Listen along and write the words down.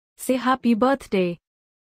Say happy birthday.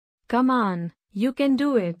 Come on, you can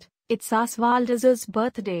do it. It's Osvaldas'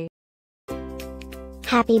 birthday.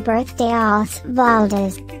 Happy birthday,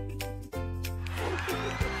 Osvaldas.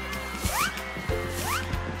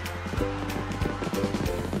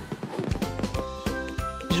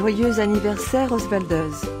 Joyeux anniversaire,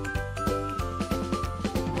 Osvaldas.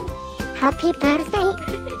 Happy birthday,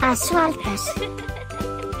 Osvaldas.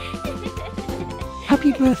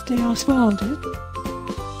 Happy birthday, Osvaldas.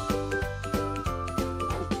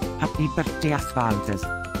 Happy birthday, Osvaldas.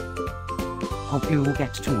 Hope you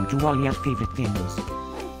get to do all your favorite things.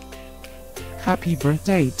 Happy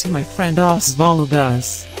birthday to my friend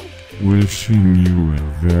Osvaldas. Wishing you a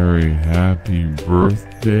very happy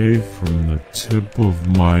birthday from the tip of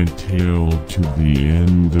my tail to the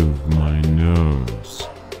end of my nose.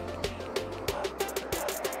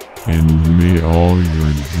 And may all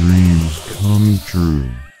your dreams come true.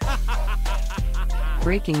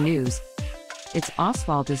 Breaking news. It's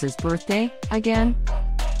Osvaldas' birthday, again?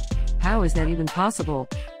 How is that even possible?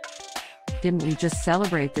 Didn't we just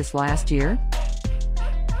celebrate this last year?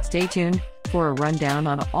 Stay tuned for a rundown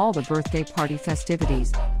on all the birthday party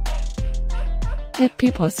festivities. Happy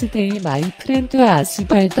birthday, my friend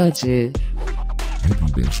Osvaldas. Happy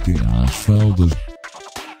birthday, Osvaldas.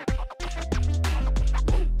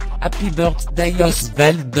 Happy birthday,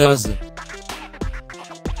 Osvaldas.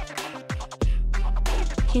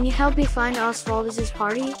 Can you help me find Osvaldas'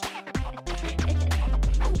 party?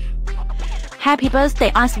 Happy birthday,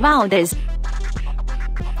 Osvaldas.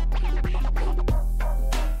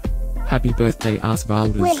 Happy birthday,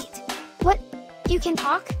 Osvaldas. Wait, what? You can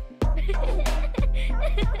talk?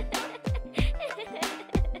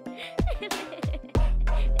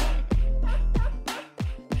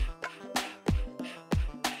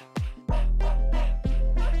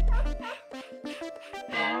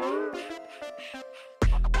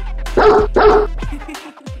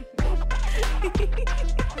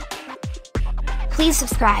 Please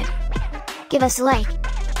subscribe, give us a like,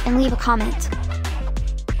 and leave a comment.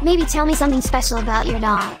 Maybe tell me something special about your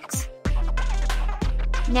dogs.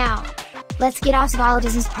 Now, let's get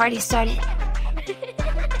Osvaldas' party started.